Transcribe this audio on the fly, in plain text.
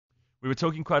We were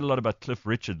talking quite a lot about Cliff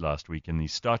Richard last week and the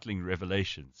startling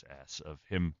revelations of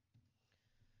him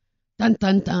Dun,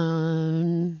 dun,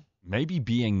 dun. maybe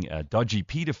being a dodgy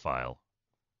pedophile.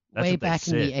 That's Way what they back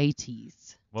in said. the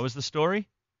 80s. What was the story?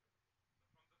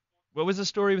 What was the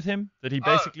story with him? That he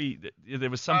basically, there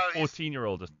was some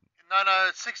 14-year-old. No,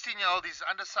 16-year-old. He's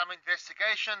under some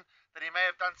investigation that he may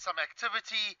have done some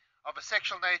activity of a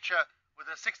sexual nature with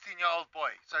a 16-year-old boy.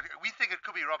 So we think it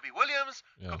could be Robbie Williams,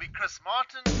 could be Chris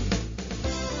Martin.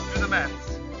 Do the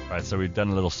maths. All right, so we've done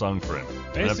a little song for him.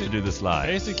 We'll have to do this live.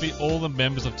 Basically, all the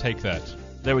members of Take That.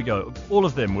 There we go. All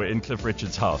of them were in Cliff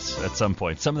Richard's house at some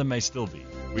point. Some of them may still be.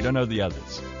 We don't know the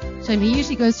others. Shame, he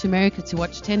usually goes to America to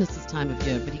watch tennis this time of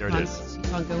year, but he There it can't, is. he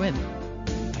can't go in.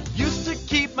 Used to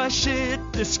keep my shit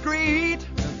discreet.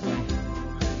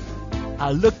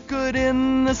 I look good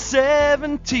in the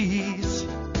 70s.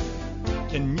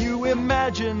 Can you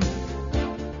imagine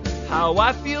how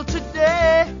I feel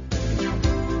today?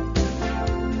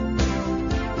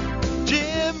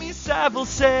 Jimmy Savile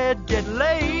said, get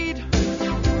laid.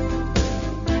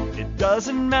 It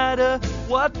doesn't matter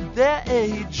what their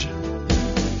age.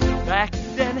 Back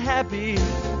then happy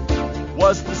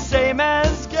was the same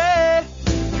as gay.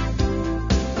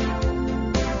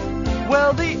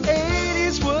 Well, the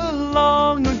 80s were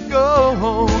long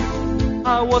ago.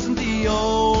 I wasn't the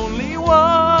only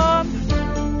one.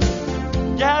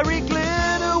 Gary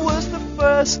Glitter was the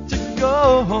first to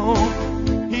go.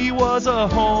 He was a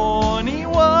horny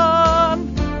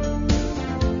one.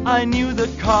 I knew the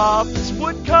cops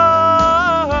would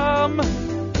come.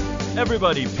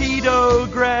 Everybody, pedo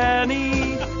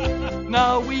granny.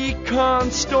 Now we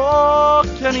can't stalk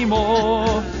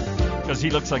anymore. Because he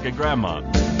looks like a grandma.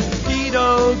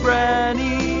 Pedo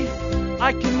granny,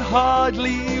 I can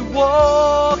hardly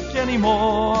walk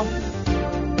anymore.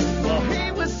 Well,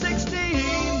 he was 16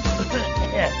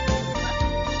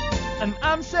 and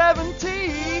I'm 70.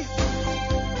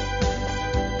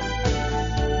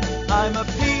 I'm a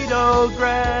pedo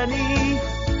granny.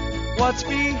 What's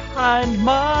behind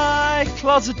my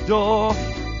closet door?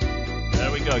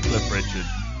 There we go, Cliff Richard.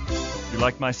 You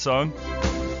like my song?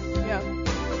 Yeah.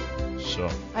 Sure.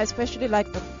 I especially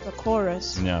like the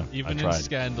chorus. Yeah, Even I in tried.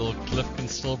 Scandal, Cliff can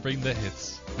still bring the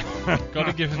hits. Got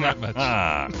to give him that much.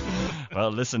 Well,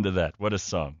 listen to that. What a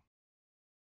song.